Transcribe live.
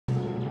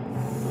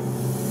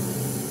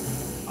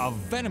A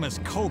venomous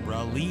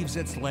cobra leaves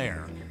its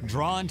lair,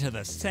 drawn to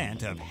the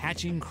scent of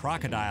hatching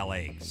crocodile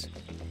eggs.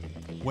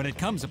 When it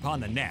comes upon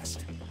the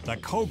nest, the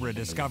cobra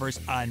discovers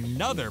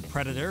another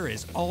predator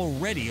is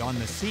already on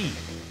the scene,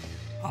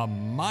 a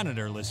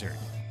monitor lizard.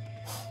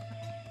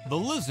 The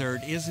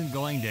lizard isn't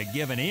going to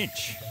give an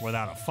inch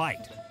without a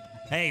fight.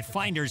 Hey,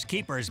 finders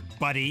keepers,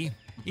 buddy,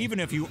 even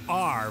if you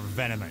are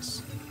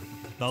venomous.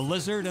 The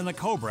lizard and the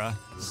cobra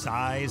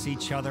size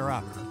each other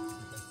up.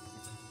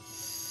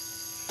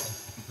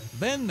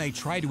 Then they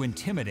try to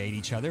intimidate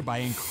each other by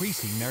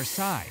increasing their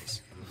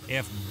size.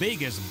 If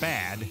big is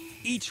bad,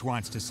 each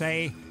wants to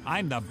say,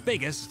 I'm the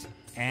biggest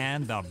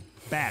and the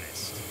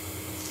baddest.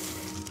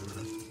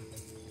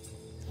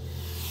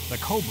 The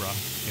cobra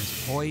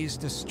is poised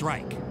to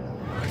strike.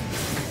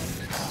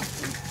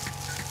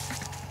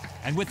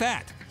 And with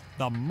that,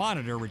 the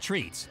monitor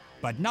retreats,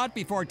 but not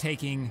before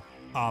taking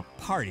a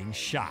parting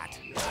shot.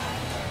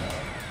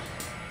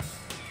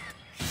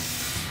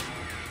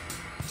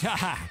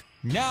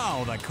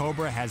 Now the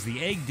cobra has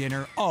the egg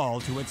dinner all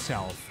to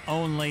itself,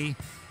 only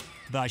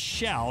the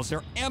shells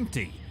are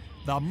empty.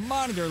 The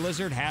monitor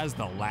lizard has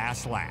the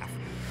last laugh.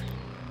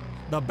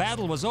 The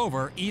battle was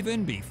over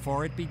even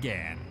before it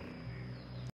began.